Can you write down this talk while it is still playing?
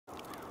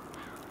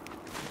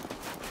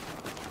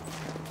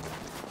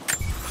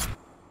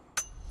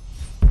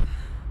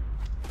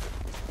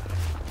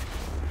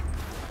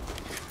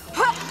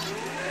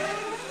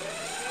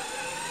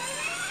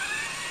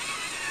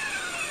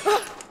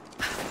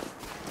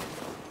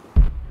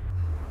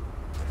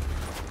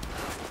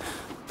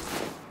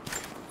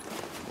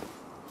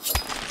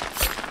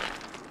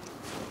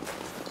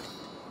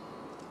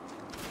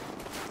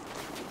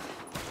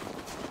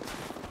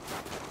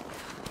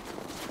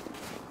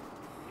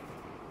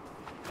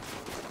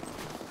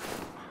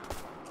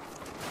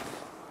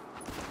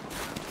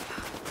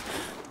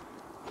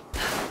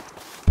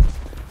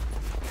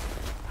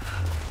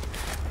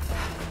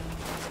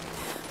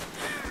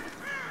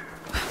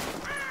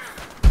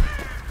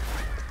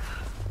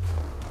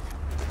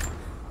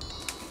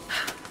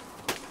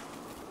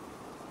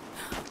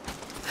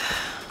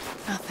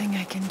nothing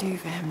I can do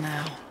for him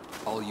now.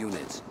 All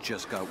units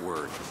just got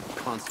word.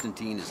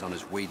 Constantine is on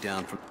his way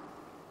down from...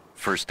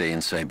 First day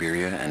in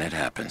Siberia, and it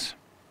happens.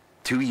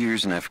 2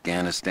 years in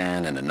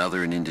Afghanistan and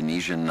another in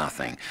Indonesia,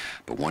 nothing.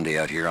 But one day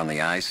out here on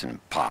the ice, and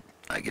pop,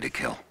 I get a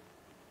kill.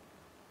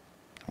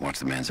 I watched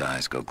the man's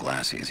eyes go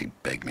glassy as he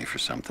begged me for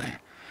something.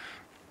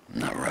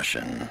 Not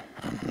Russian,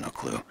 no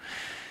clue.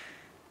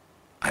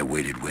 I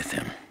waited with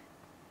him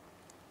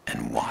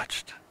and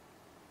watched.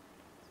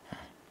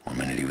 One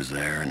minute he was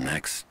there, and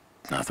next,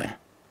 nothing.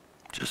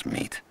 Just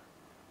meat.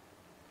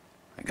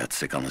 I got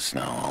sick on the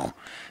snow, all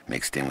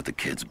mixed in with the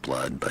kid's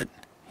blood, but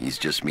he's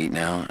just meat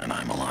now, and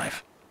I'm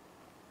alive.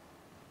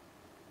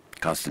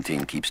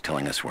 Constantine keeps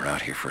telling us we're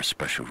out here for a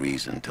special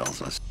reason,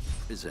 tells us...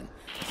 Prison.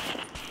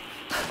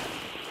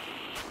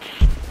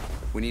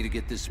 We need to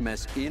get this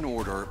mess in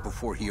order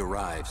before he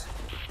arrives.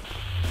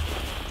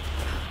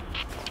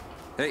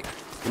 Hey,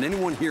 can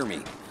anyone hear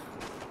me?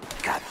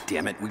 God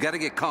damn it, we gotta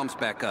get comms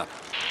back up.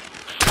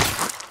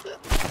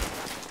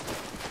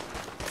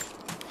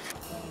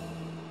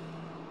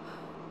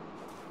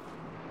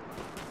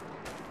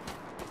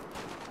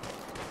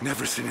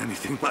 Never seen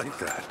anything like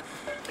that.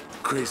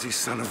 Crazy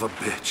son of a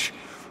bitch.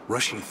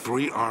 Rushing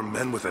 3 armed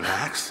men with an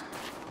axe?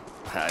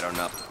 I don't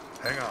know.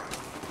 Hang on.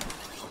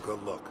 I'll go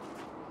look.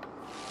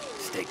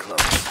 Stay close.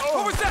 Oh.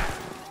 What was that?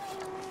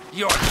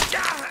 You're...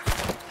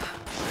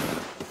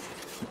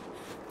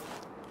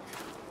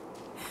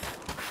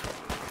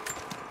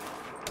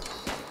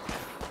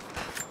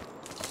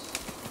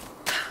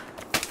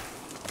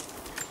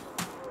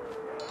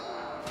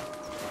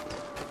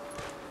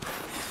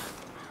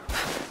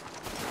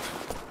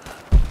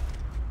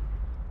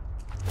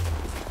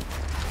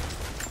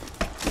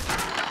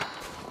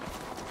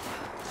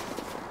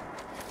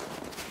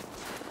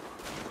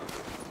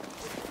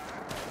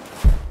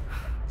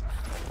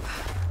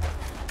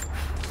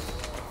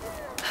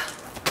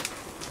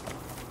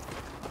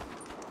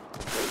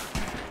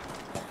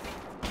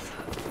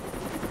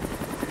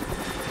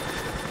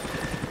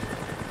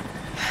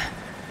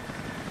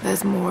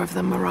 There's more of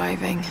them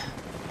arriving.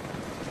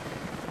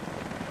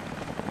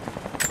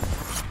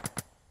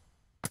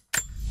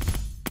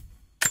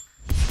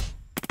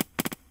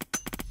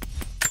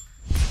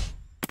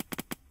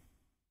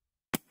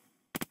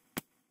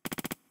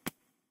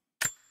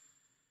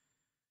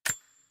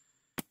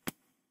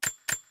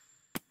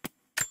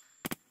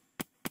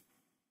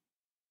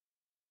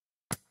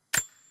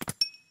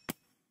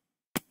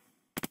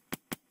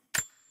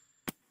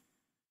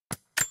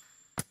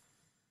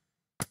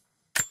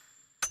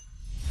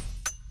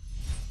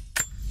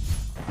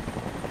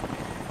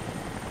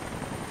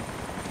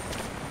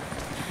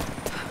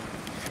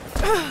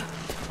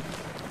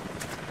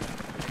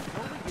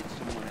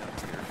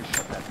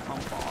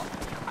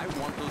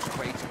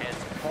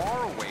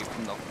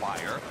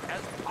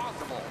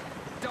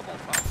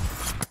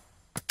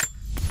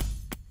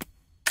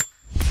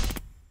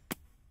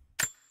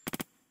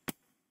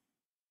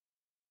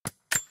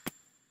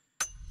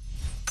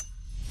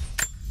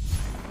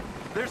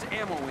 There's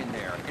ammo in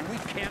there, and we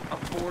can't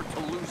afford to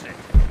lose it.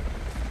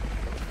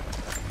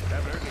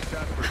 Haven't heard any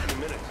shots for a few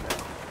minutes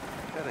now.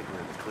 I think we're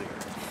in the clear.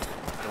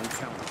 Don't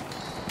count on us.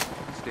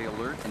 Stay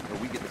alert until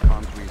we get the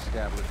comms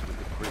reestablished with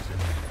the prison.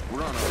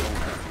 We're on our own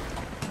now.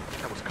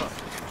 That was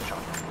Constantine's shot.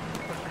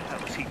 What the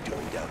hell is he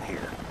doing down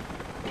here?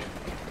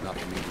 Not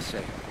for me to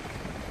say.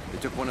 They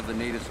took one of the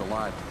natives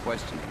alive for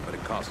questioning, but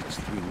it cost us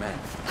 3 men.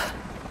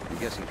 I'm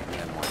guessing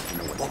Command wants to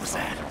know what was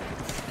that?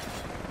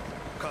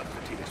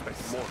 Constantine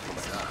expects more from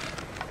us.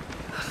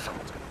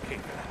 Someone's gonna pay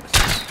for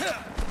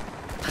that.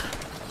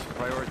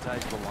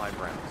 Prioritize the live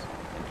rounds,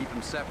 and keep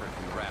them separate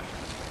from the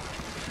rations.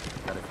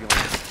 Got a feeling...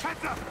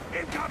 Heads up!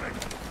 Incoming!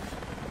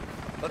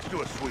 Let's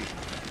do a sweep.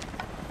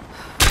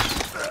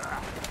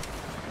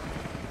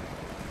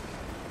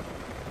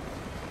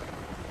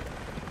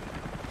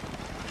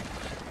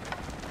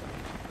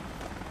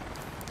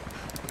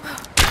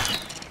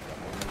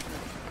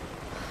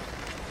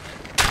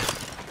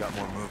 Got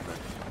more movement.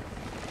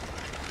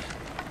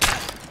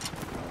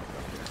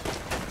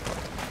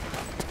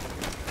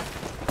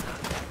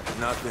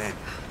 Nothing.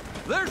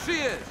 There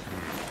she is!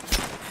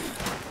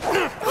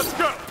 Let's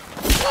go!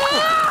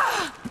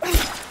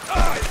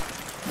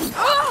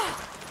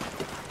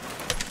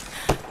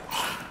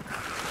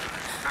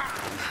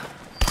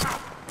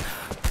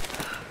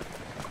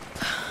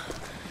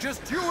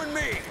 Just you and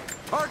me!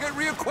 Target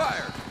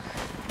reacquired!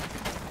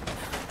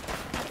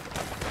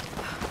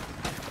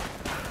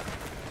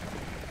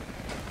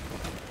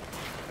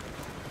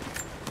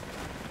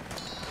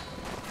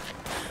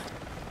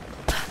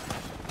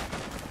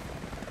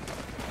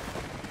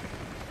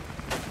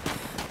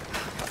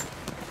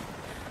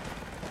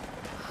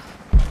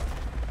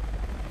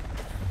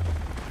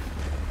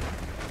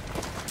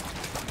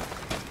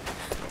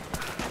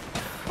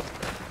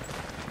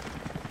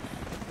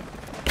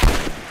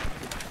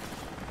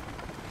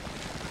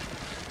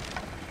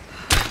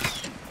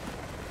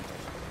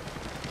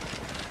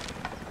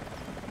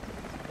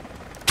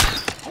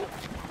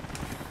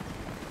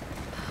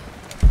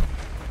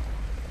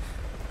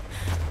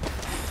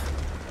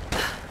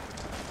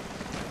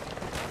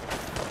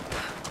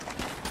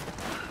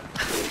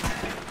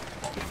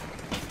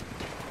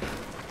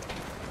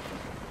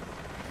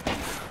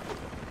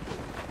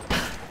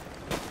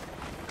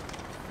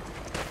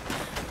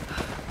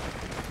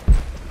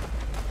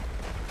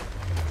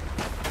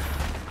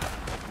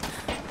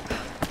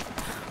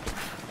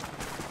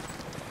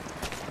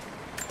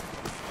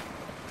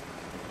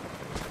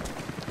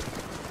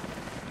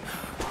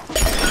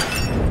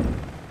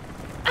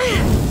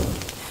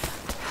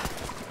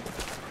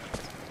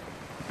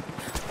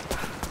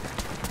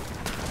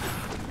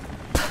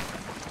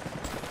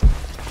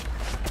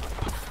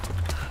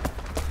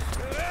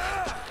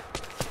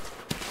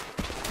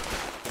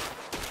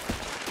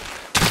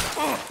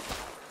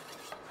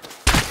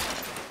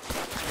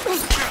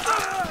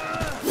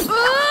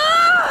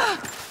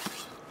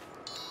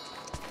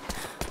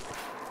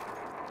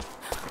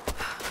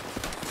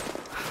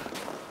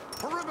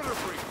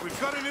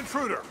 got an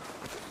intruder!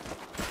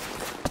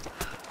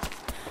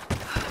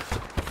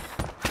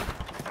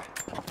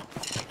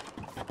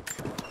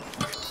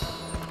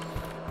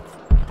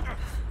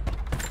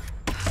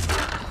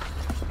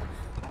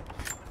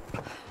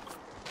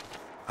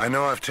 I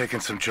know I've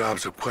taken some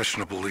jobs of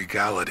questionable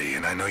legality,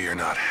 and I know you're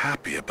not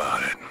happy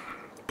about it.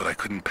 But I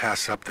couldn't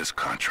pass up this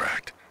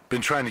contract.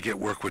 Been trying to get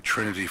work with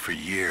Trinity for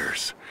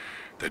years.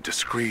 They're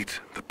discreet,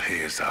 the pay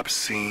is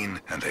obscene,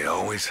 and they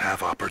always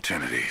have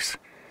opportunities.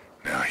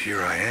 Now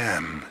here I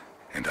am,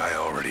 and I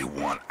already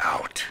want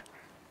out.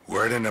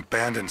 We're at an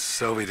abandoned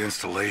Soviet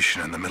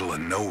installation in the middle of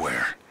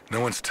nowhere.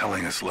 No one's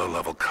telling us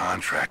low-level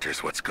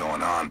contractors what's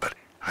going on, but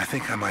I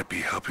think I might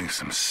be helping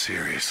some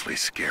seriously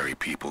scary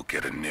people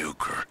get a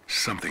nuke or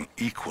something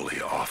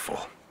equally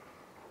awful.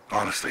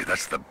 Honestly,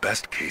 that's the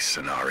best-case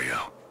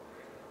scenario.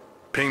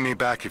 Ping me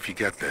back if you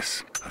get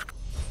this.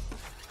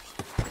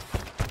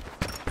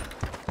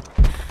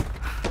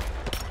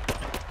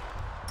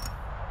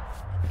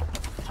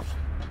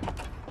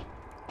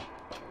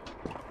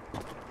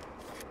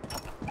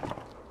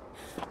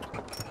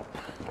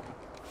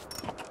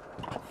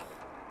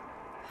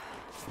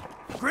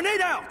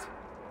 Grenade out!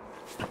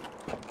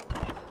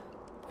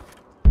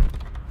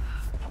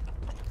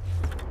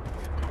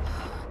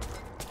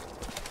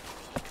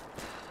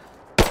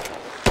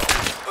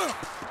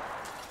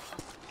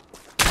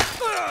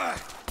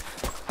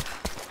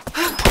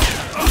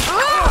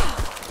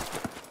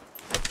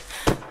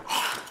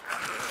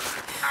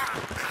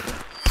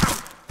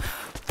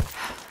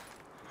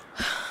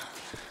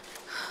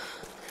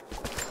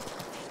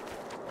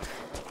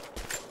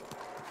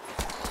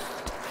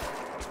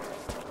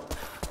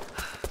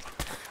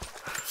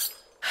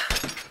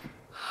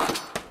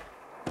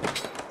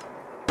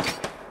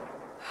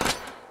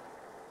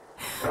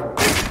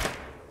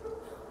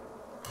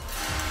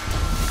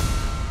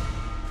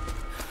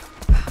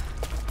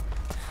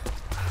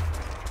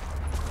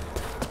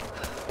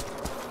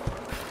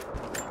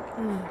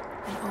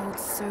 An old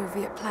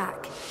Soviet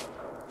plaque.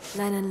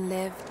 Lenin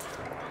lived,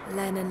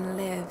 Lenin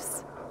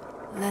lives.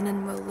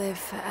 Lenin will live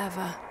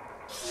forever.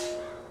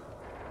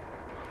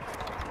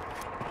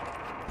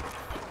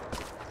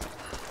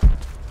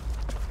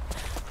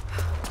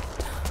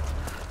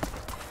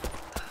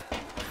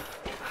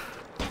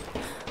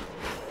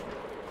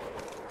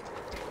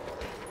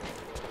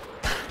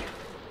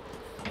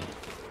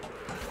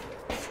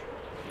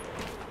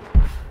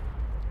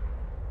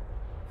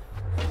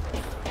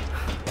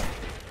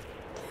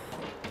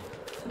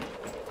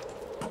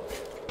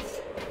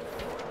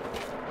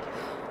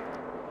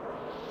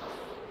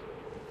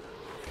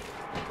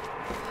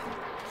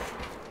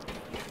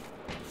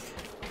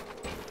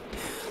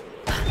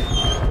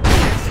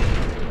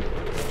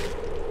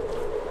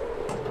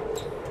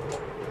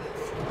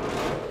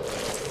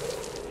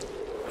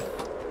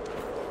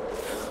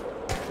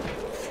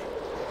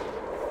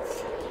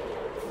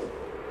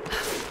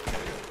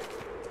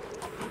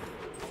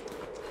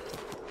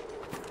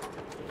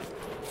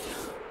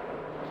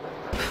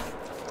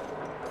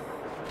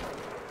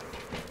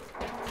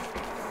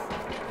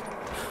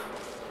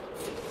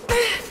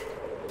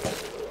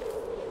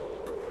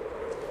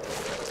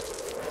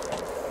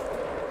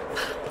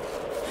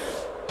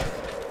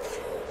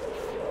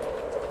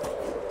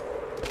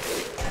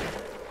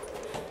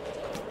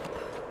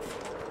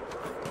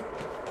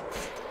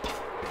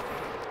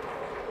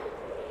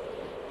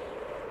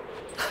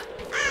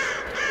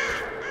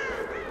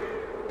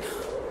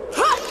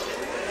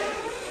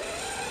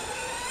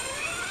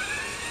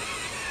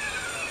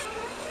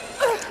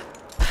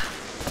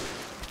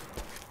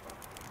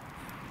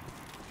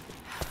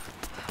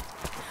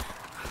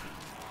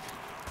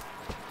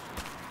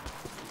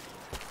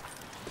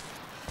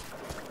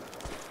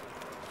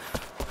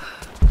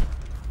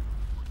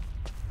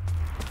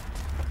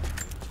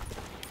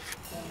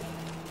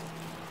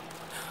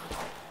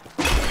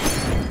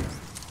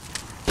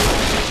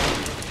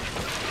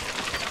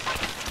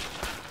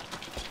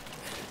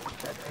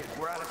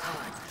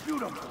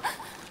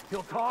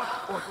 He'll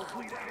talk or he'll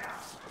bleed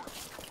out.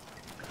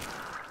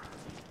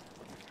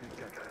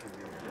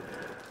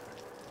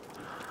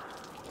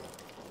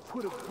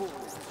 Put a bullet.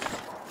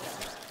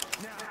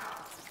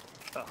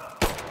 Now.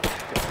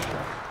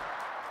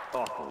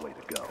 Awful way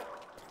to go.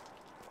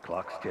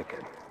 Clock's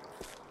ticking.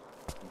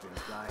 I'm gonna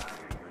die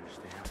here, you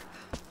understand?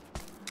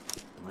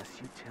 Unless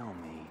you tell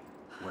me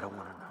what I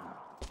want to know.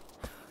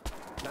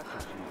 That's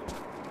what you do.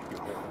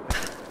 You're holding.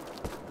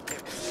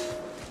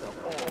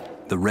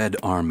 The Red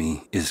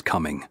Army is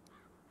coming.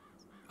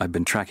 I've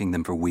been tracking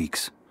them for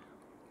weeks,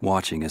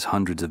 watching as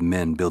hundreds of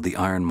men build the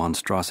iron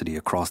monstrosity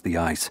across the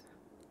ice.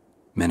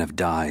 Men have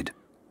died,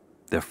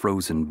 their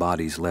frozen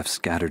bodies left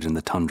scattered in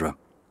the tundra.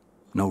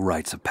 No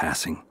rites of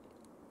passing,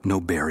 no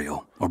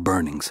burial or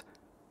burnings.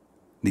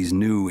 These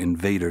new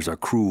invaders are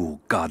cruel,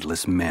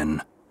 godless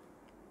men.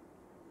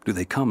 Do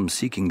they come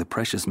seeking the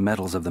precious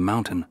metals of the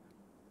mountain?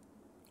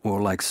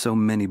 Or like so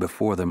many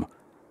before them,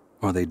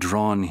 are they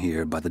drawn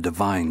here by the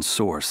divine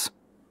source?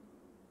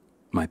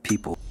 My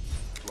people.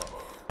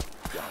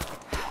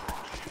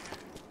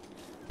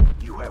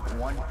 You have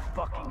one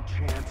fucking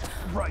chance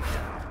right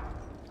now.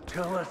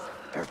 Tell us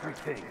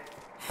everything.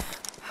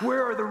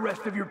 Where are the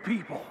rest of your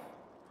people?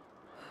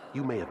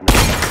 You may have known.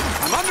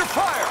 I'm under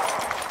fire!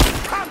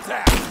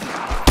 Contact!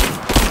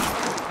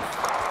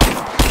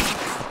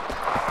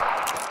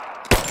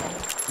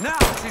 Now,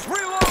 she's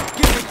reloading!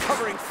 Give me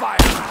covering fire!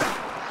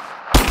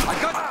 I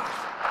got...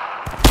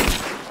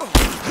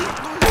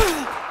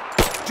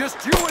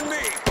 Just you and me!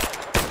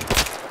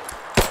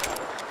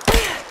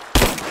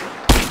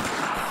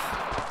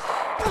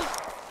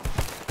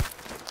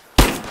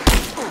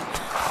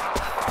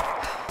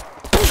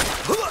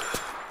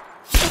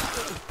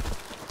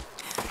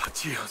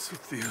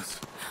 Dios.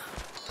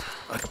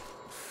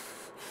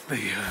 They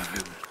have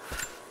him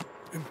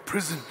in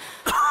prison.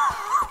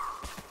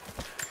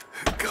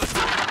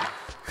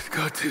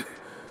 Got to.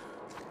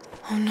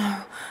 Oh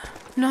no.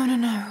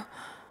 No.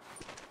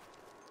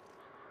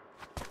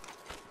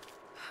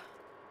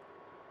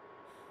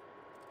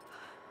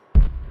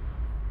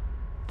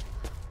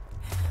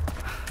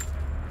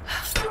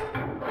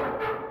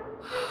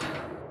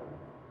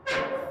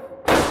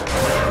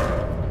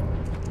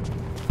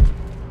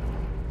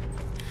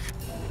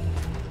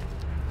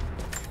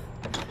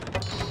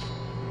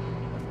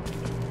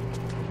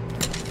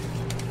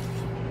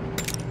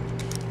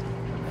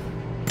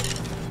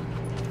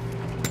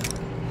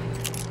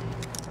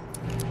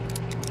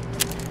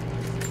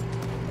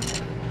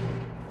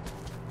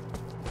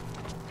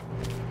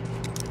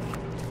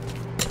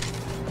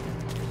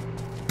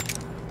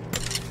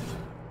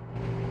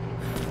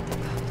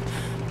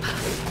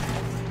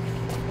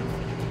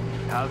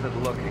 How's it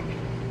looking?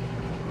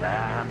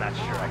 I'm not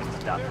sure I can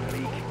stop the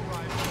leak.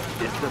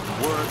 This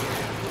doesn't work.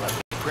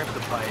 Let's prep the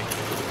pipe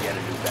and get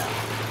a new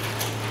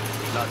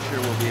valve. Not sure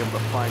we'll be able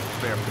to find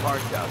spare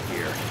parts out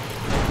here.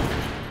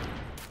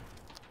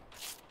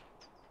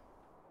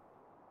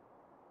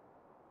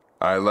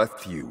 I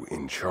left you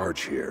in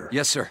charge here.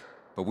 Yes, sir.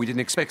 But we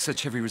didn't expect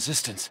such heavy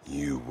resistance.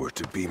 You were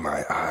to be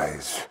my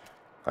eyes.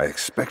 I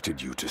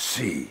expected you to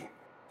see.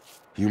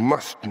 You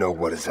must know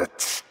what is at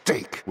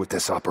stake with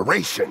this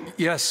operation.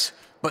 Yes,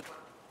 but...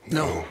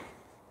 No.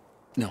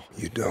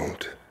 You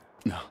don't.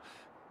 No.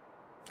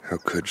 How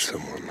could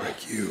someone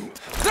like you?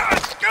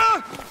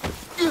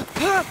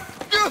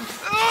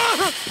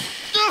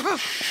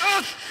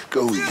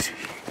 Go easy.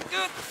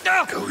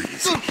 Go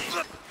easy.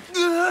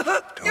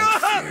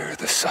 Don't fear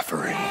the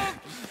suffering.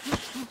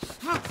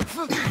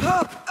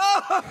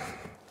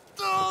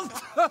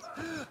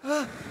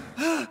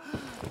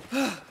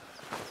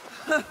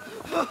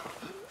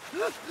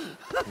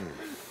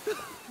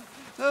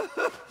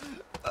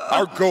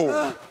 Our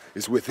goal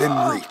is within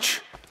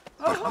reach,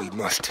 but we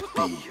must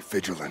be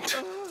vigilant.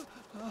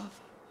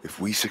 If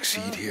we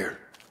succeed here,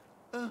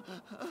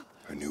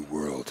 a new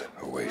world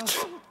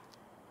awaits.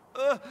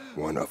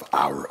 One of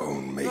our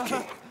own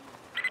making.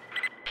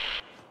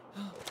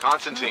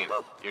 Constantine,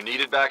 you're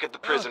needed back at the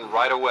prison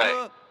right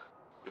away.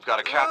 We've got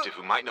a captive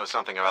who might know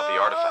something about the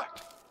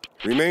artifact.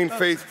 Remain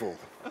faithful,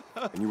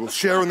 and you will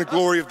share in the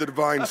glory of the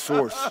divine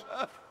source.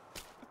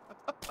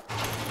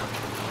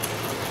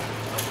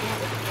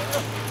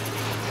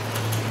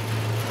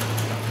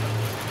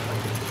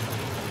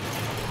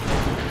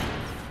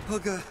 Oh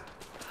God,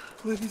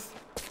 please.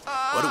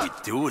 What do we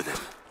do with him?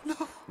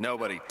 No.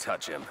 Nobody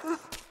touch him.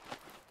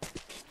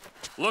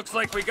 Looks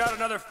like we got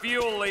another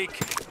fuel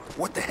leak.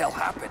 What the hell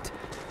happened?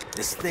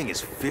 This thing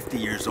is 50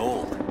 years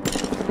old.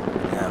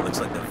 Yeah, it looks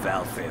like the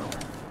valve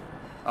failed.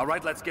 All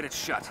right, let's get it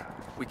shut.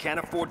 We can't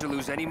afford to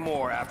lose any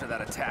more after that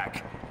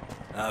attack.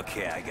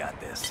 Okay, I got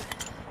this.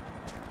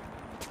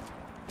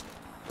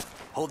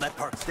 Hold that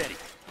part steady.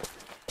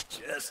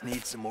 Just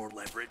need some more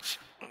leverage.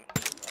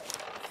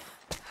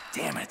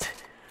 Damn it.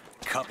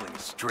 Coupling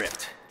is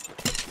stripped.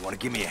 You want to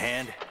give me a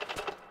hand?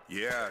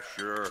 Yeah,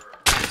 sure.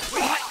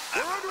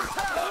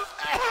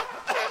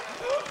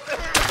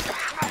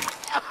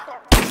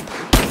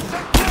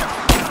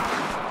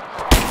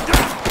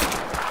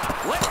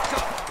 Let's go!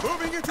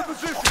 Moving into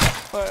position.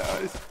 My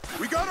eyes.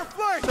 We got a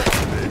flank.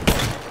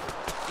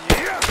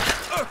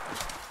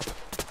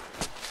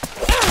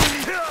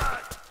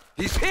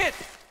 He's hit!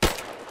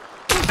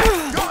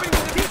 Moving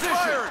into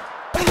position.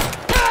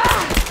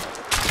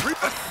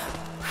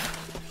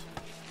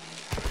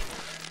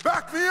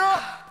 Back me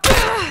up!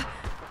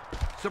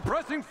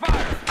 Suppressing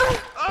fire!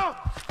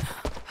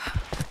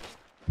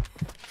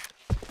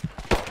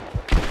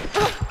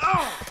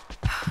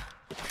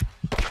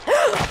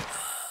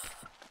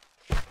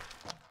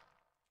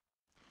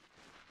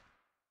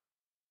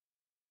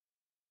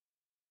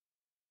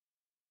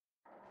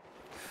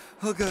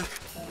 Oh God,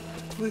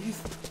 please.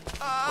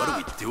 What do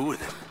we do with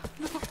him?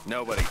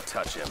 Nobody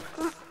touch him.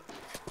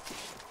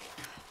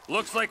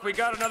 Looks like we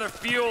got another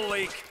fuel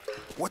leak.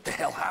 What the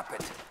hell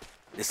happened?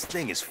 This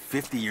thing is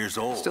 50 years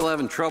old. Still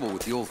having trouble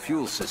with the old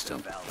fuel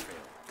system.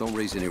 Don't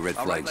raise any red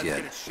All right, flags let's yet.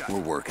 get it shut. We're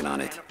working on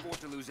it. Can't afford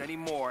to lose any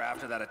more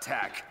after that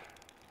attack.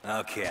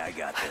 Okay, I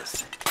got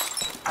this.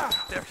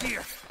 They're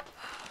here.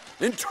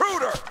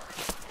 Intruder!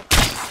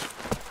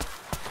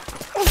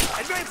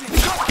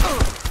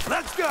 Advancing!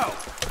 Let's go!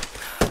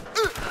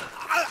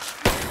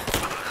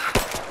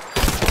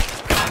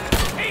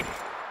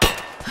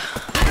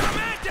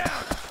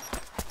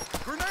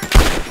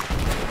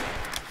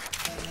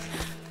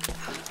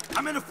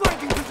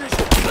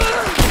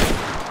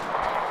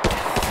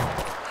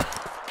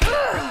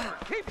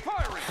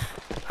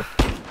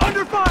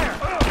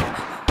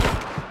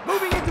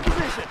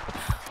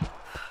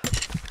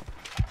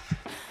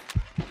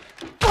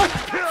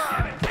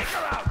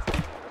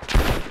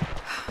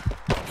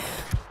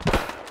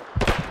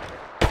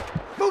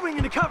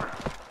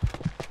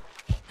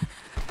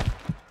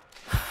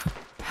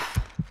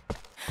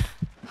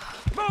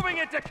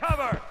 Moving into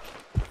cover!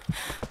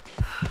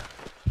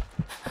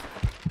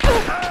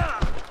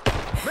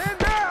 Man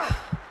down!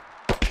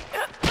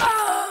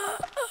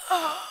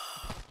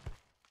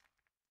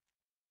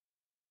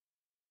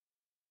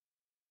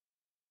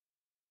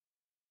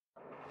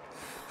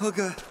 Oh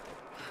God,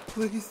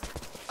 please.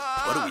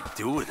 What do we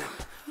do with him?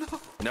 No.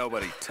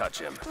 Nobody touch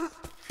him.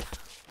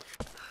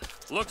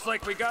 Looks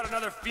like we got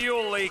another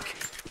fuel leak.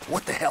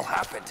 What the hell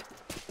happened?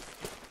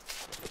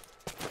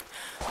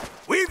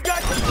 We've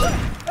got...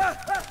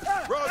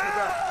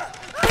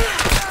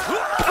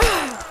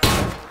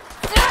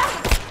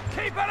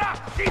 Keep it up!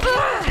 Keep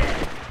moving!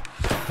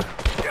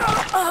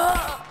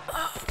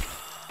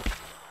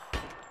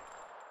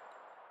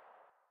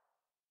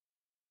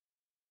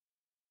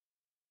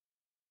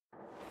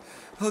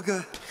 Oh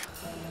God,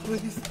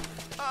 please.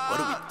 What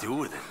do we do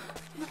with him?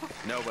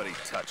 Nobody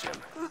touch him.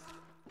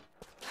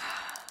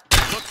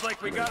 Looks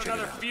like we got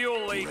another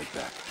fuel leak. Right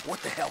back.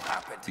 What the hell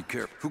happened? Be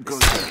careful. Who This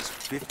goes thing there? is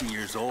 50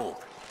 years old.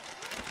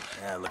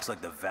 Yeah, it looks like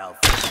the valve.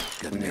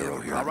 Got an arrow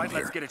here. All right,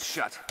 let's get it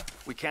shut.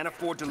 We can't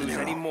afford to lose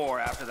any more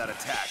after that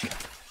attack.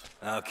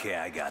 Okay,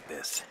 I got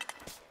this.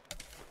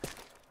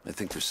 I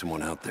think there's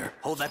someone out there.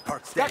 Hold that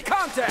part steady.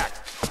 Got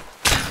contact!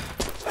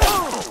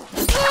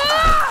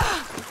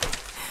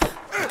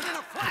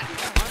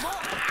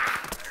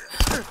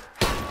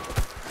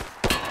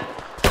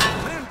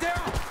 Man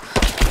down!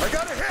 I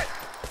got a hit!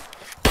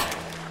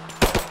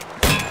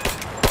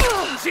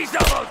 She's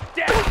almost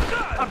dead!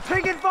 I'm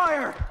taking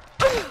fire!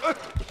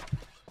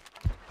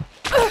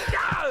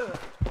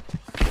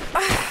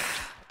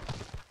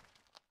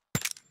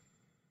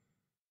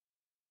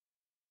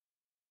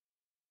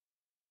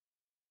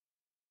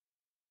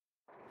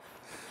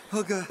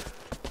 Oh God,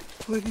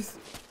 please.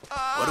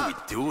 What do we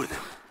do with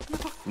him?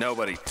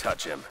 Nobody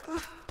touch him.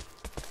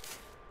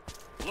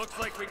 Looks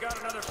like we got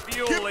another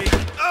fuel leak.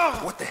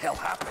 What the hell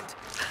happened?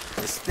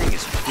 This thing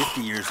is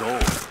 50 years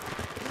old.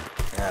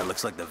 Yeah, it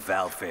looks like the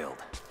valve failed.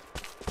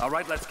 All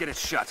right, let's get it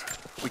shut.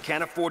 We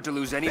can't afford to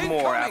lose any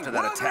more after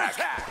that attack.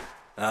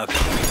 Okay.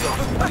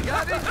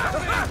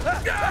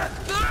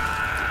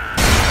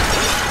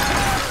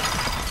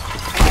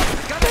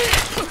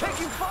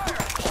 Taking fire!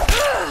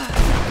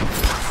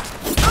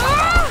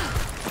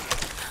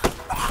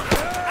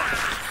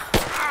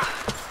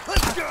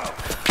 Let's go!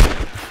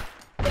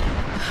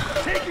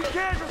 Taking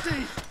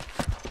casualties!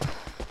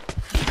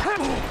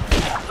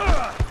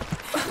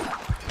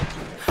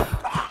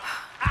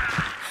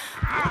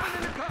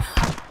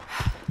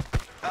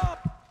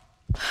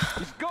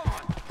 He's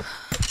gone!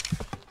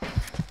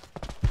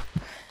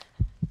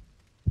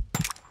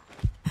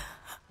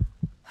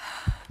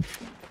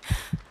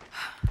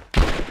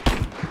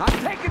 I'm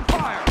taking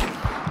fire!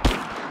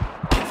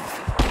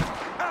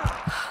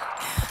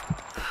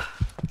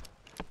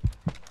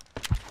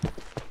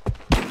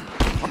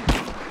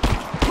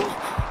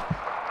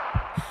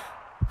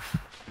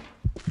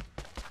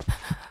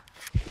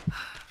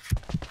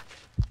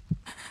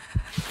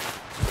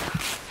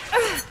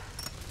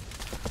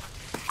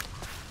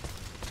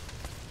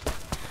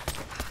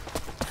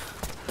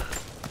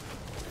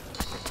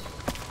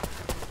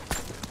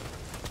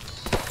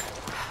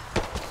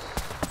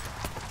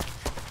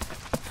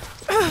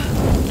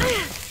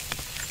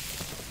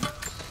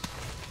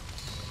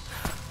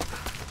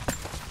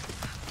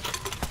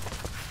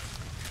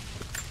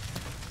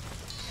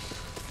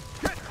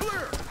 Get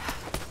clear!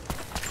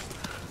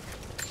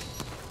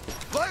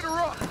 Light her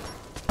up!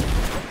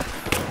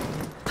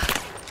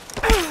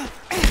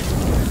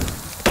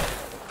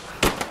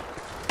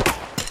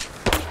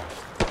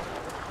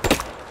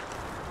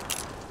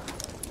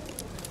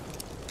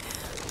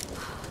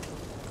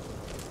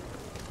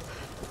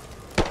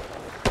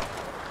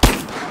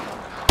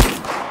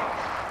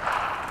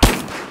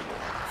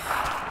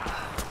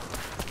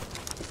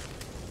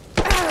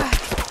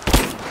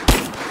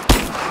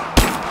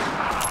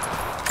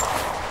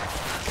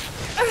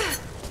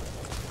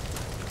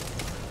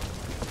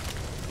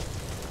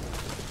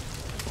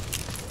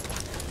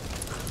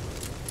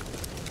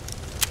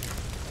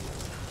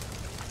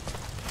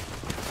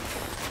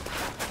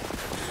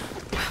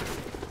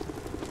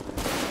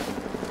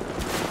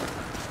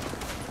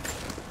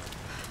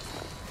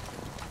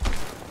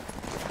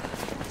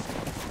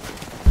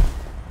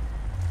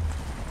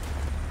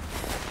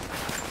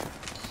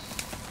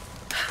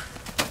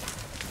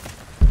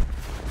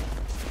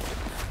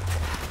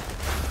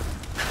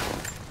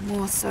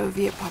 More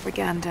Soviet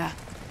propaganda.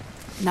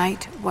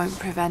 Night won't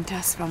prevent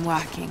us from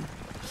working.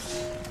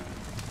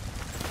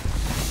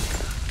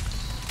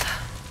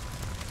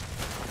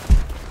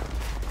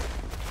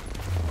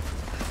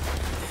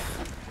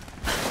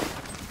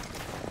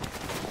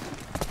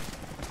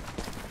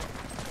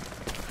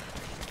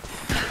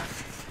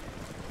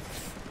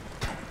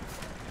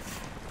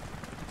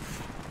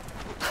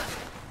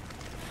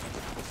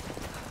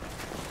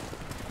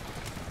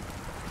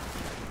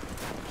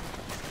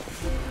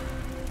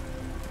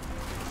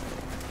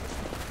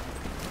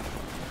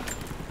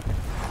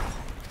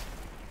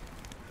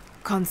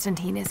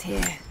 Konstantin is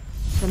here.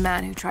 The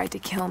man who tried to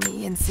kill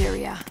me in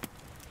Syria.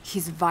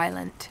 He's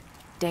violent,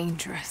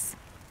 dangerous.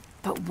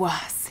 But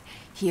worse,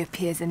 he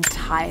appears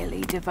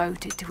entirely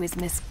devoted to his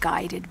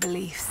misguided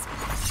beliefs.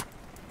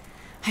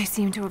 I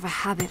seem to have a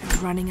habit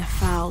of running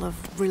afoul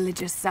of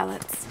religious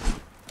zealots.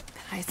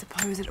 But I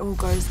suppose it all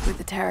goes with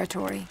the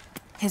territory.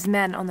 His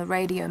men on the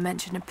radio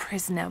mention a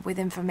prisoner with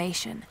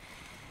information.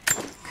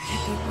 Could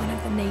it be one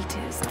of the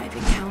natives I've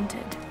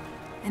encountered?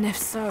 And if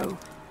so,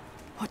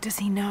 what does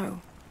he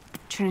know?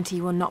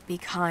 Trinity will not be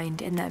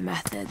kind in their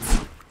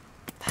methods.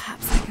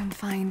 Perhaps I can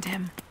find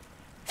him.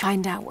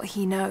 Find out what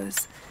he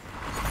knows.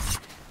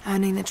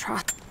 Earning the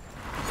trust.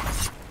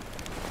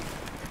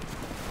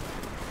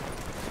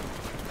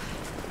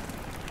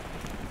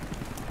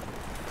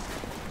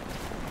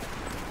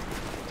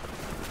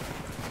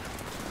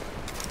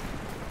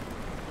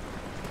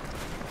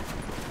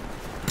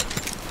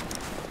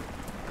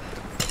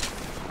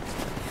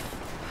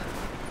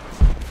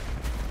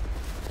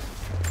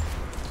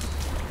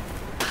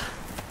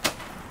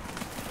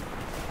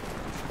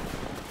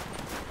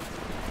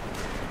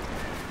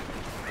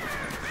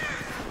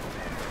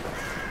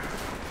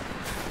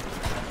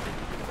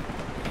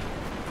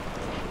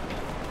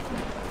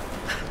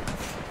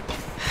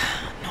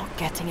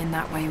 Getting in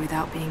that way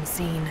without being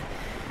seen.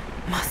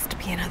 Must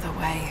be another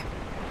way.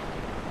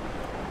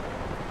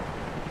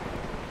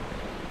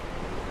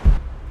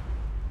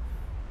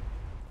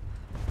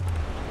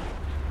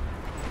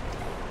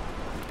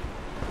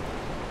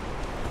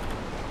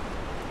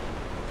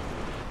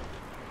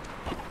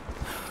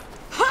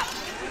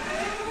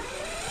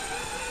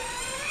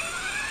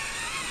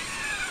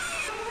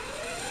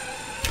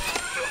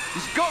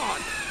 He's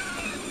gone!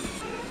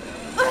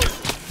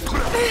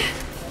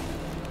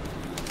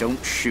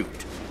 Don't shoot.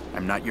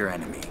 I'm not your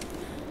enemy.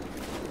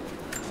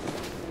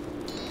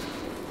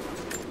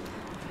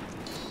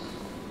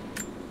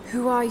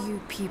 Who are you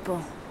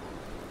people?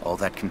 All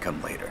that can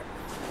come later.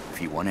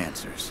 If you want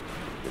answers,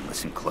 then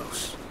listen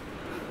close.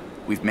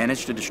 We've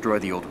managed to destroy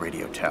the old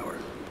radio tower,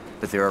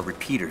 but there are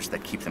repeaters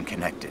that keep them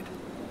connected.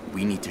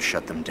 We need to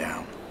shut them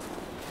down.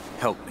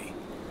 Help me,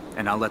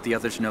 and I'll let the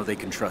others know they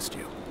can trust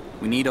you.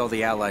 We need all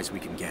the allies we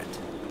can get.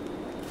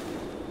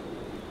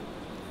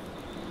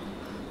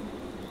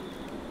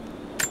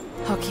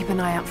 I'll keep an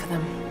eye out for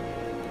them.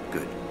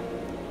 Good.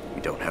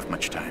 We don't have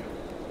much time.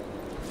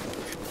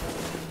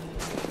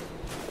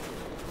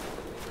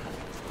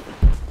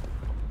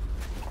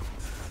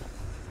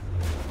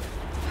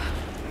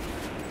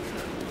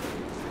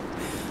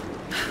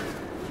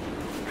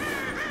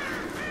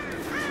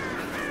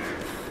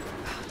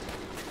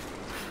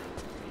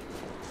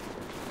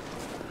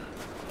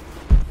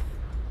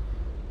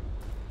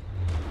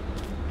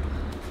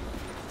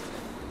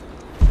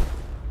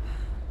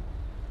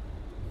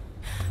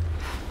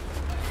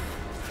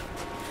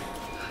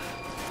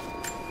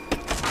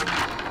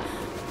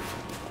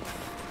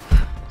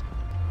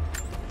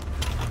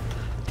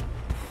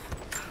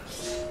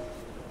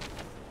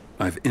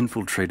 I've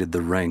infiltrated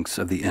the ranks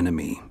of the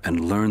enemy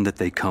and learned that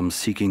they come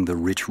seeking the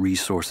rich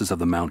resources of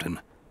the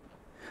mountain.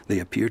 They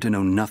appear to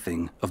know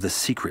nothing of the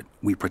secret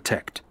we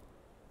protect.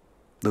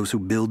 Those who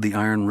build the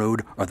Iron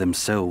Road are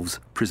themselves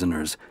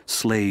prisoners,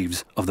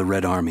 slaves of the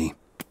Red Army.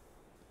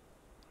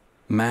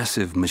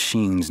 Massive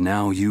machines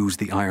now use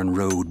the Iron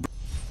Road.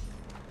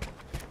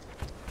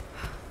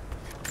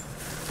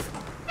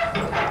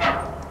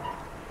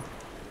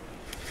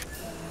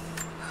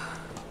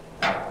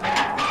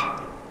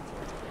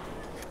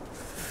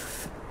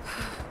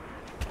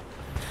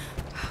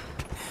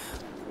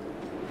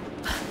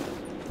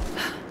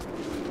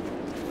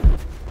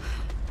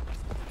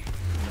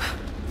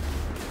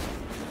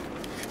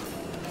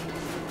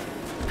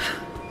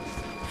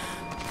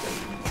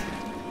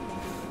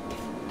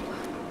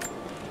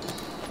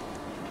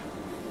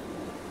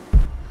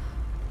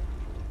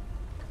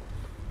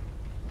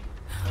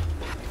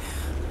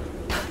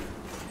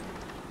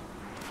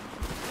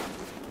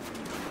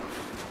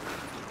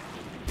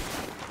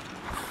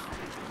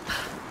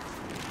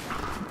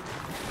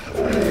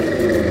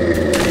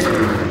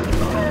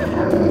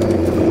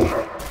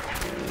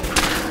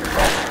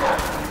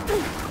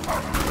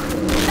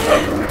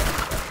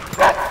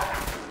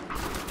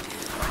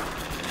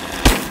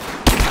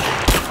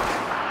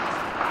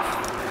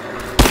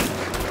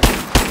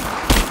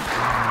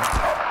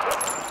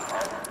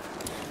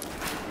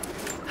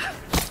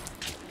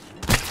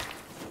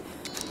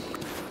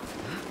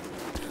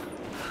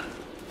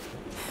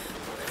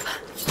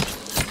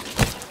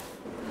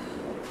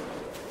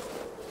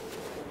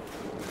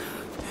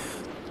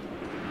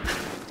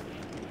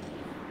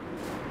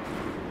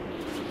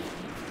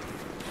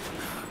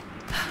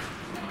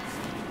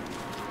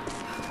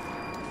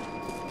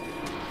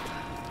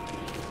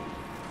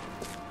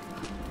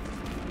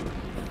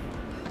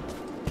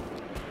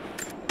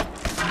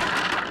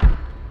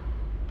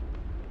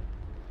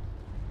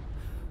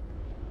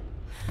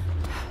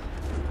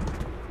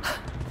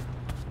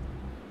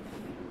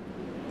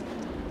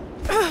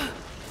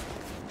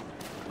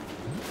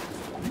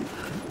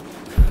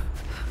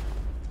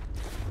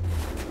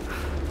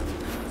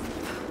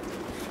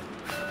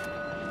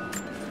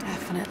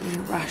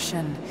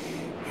 Russian.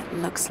 It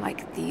Looks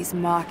like these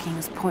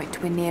markings point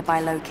to a nearby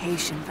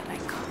location, but I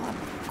can't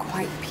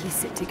quite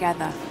piece it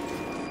together.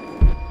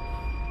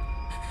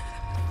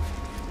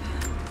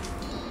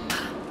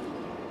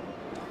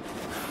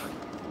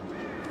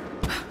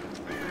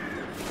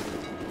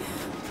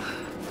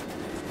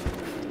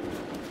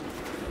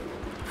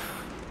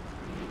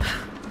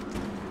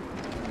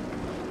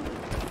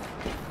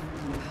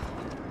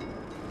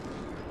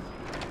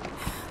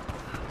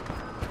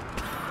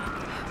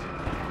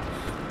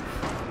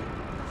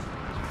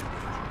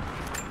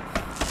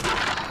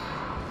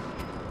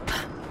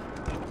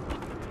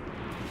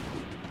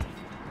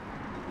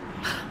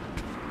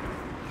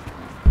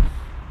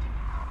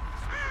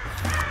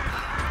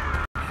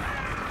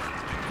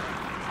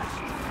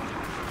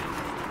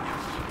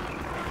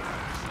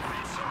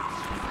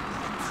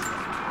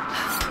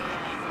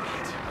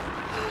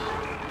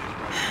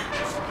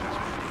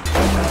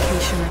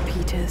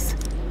 Repeaters.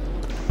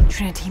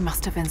 Trinity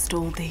must have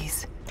installed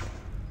these.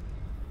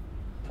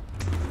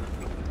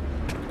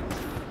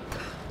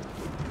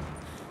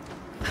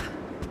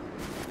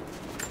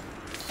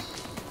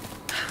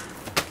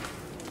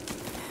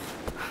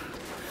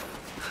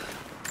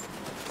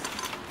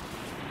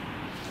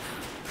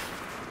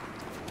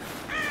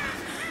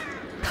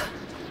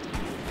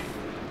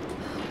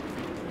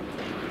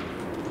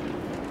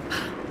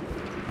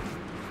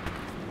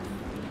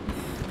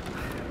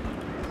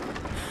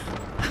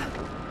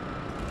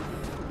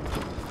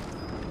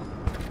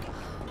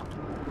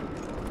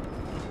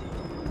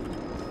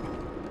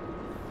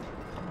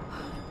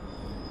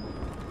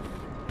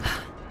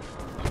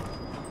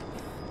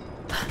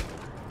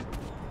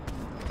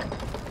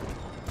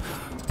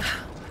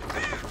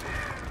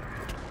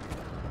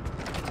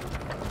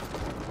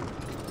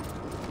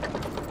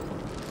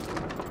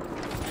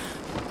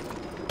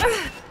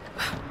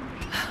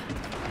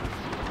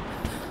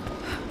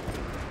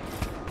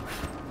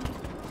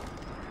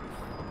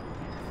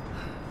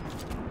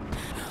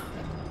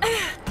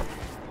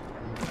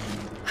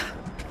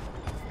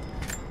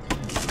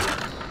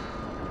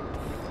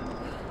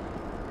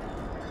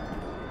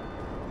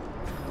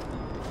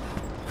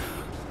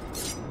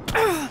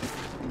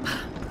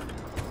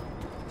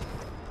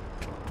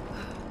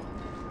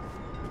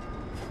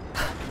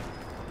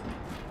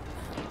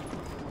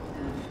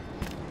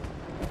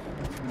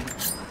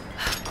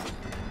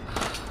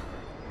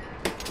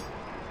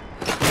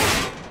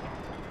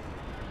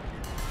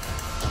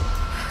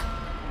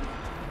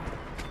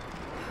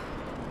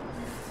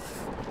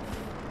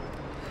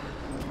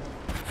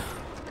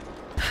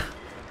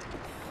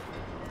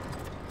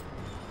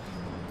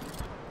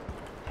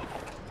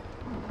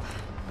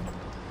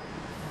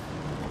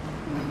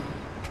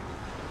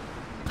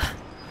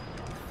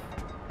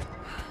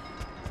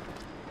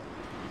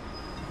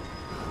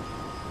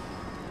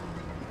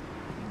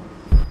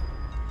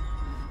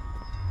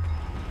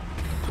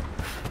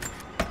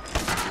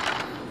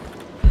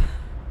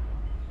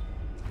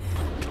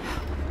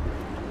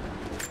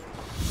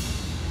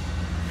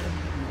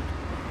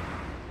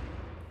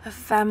 A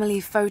family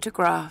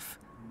photograph.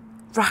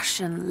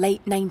 Russian,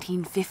 late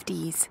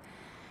 1950s.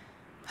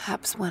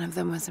 Perhaps one of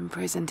them was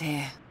imprisoned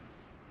here.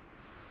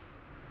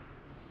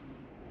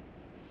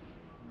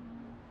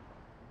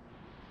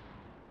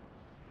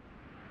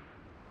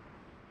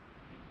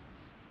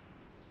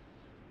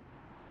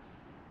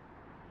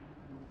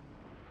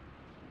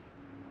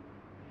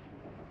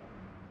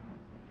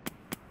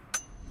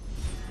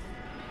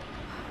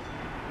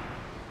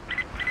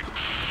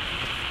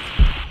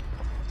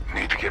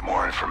 Get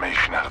more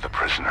information out of the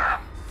prisoner.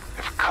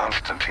 If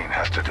Constantine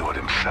has to do it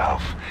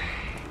himself,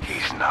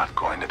 he's not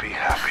going to be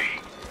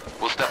happy.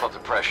 We'll step up the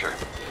pressure,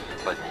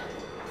 but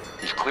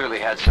he's clearly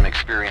had some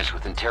experience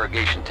with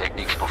interrogation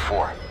techniques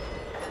before.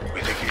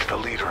 We think he's the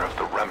leader of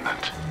the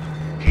Remnant.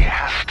 He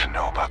has to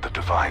know about the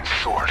Divine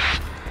Source.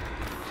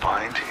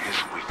 Find his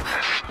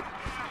weakness.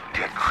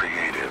 Get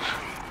creative.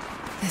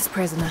 This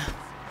prisoner.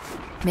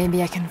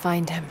 Maybe I can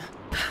find him.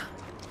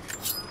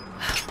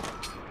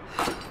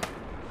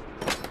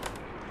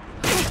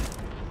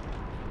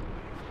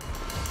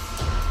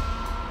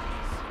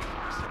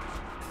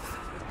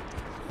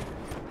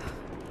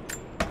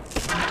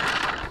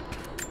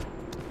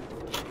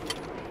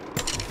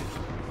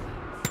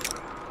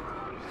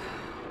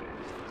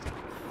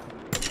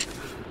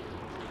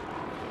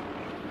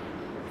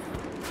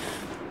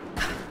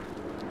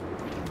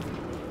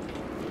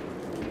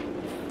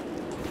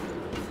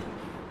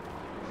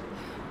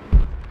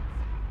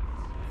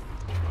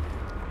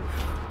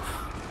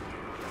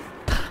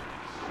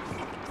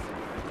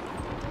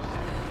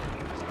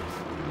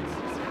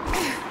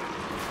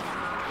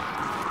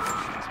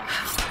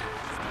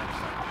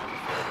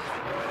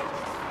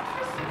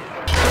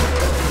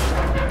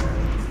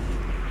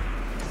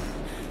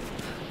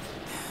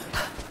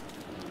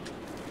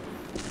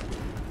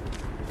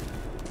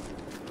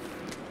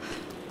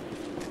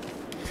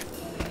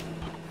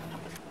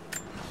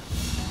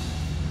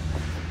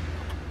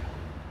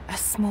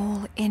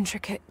 Small,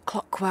 intricate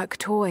clockwork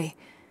toy,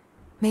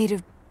 made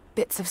of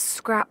bits of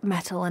scrap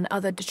metal and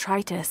other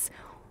detritus,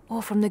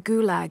 all from the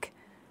Gulag.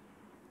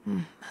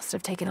 Must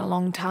have taken a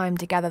long time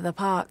to gather the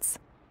parts.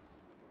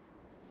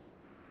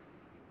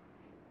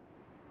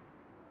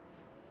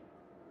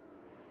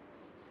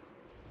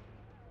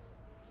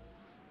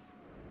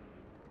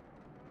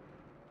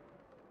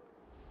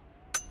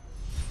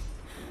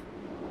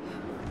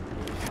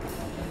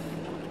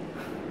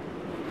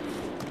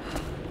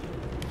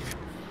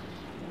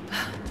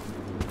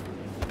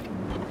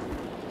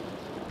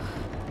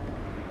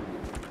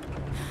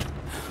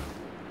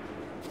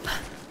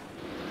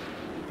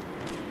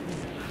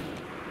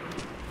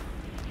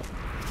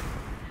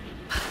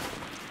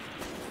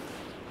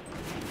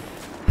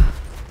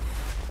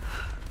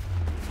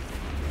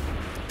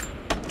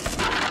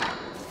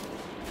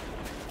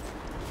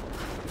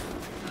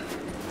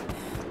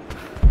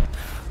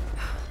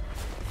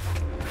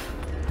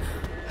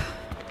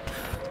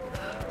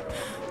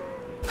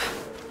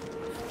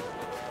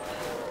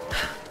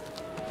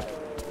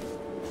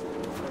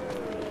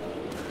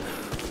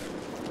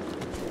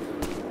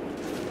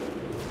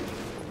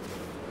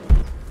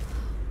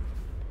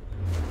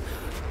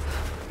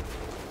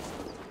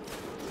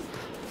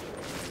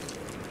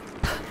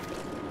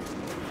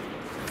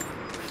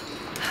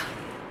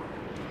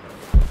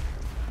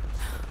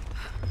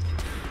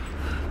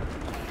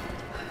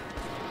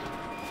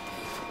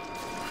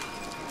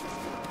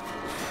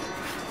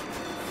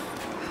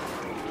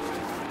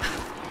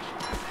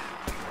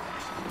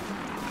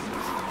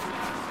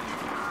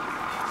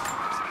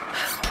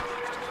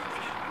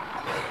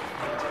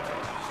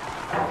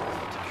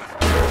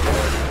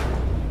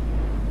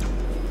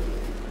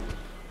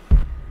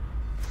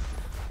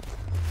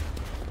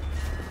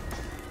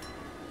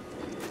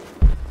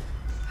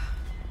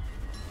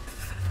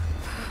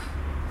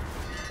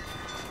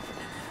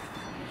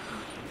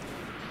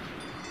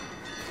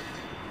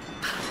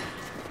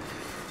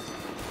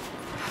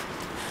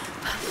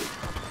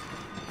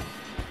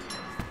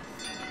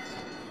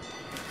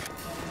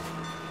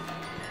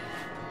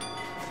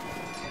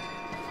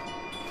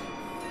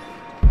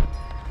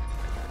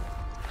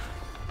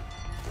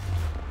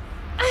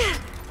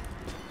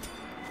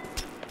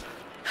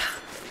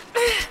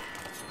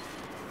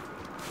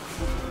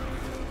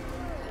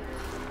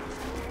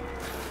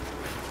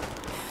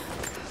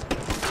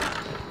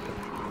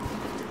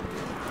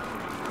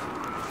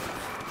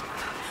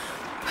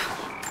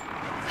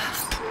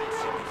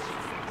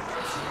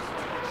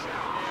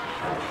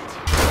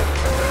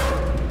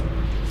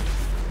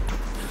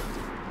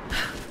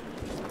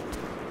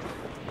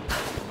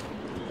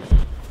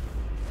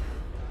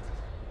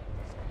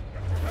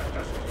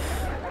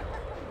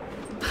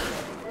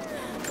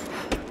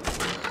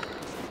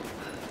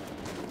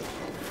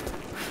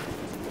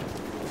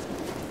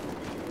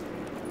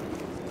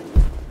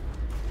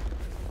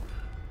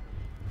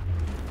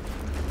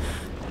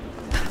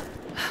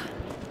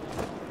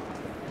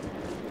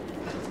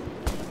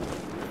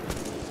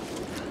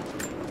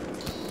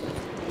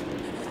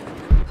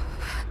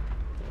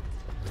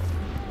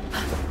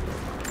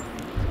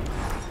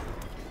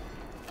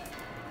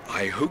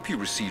 I hope you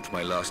received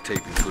my last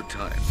tape in good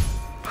time.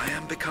 I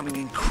am becoming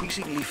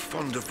increasingly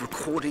fond of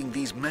recording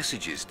these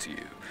messages to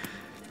you.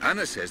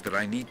 Anna says that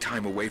I need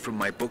time away from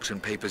my books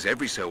and papers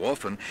every so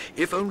often,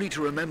 if only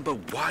to remember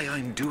why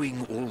I'm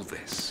doing all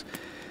this.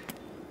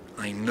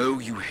 I know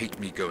you hate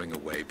me going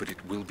away, but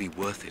it will be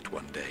worth it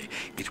one day.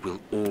 It will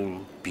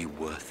all be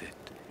worth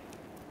it.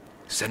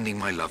 Sending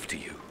my love to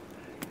you.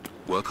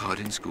 Work hard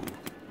in school.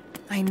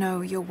 I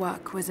know your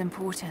work was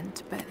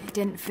important, but it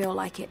didn't feel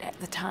like it at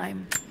the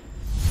time.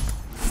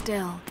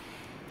 Still,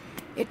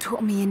 it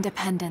taught me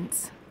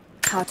independence,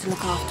 how to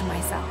look after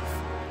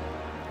myself.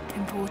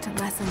 Important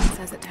lessons,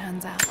 as it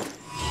turns out.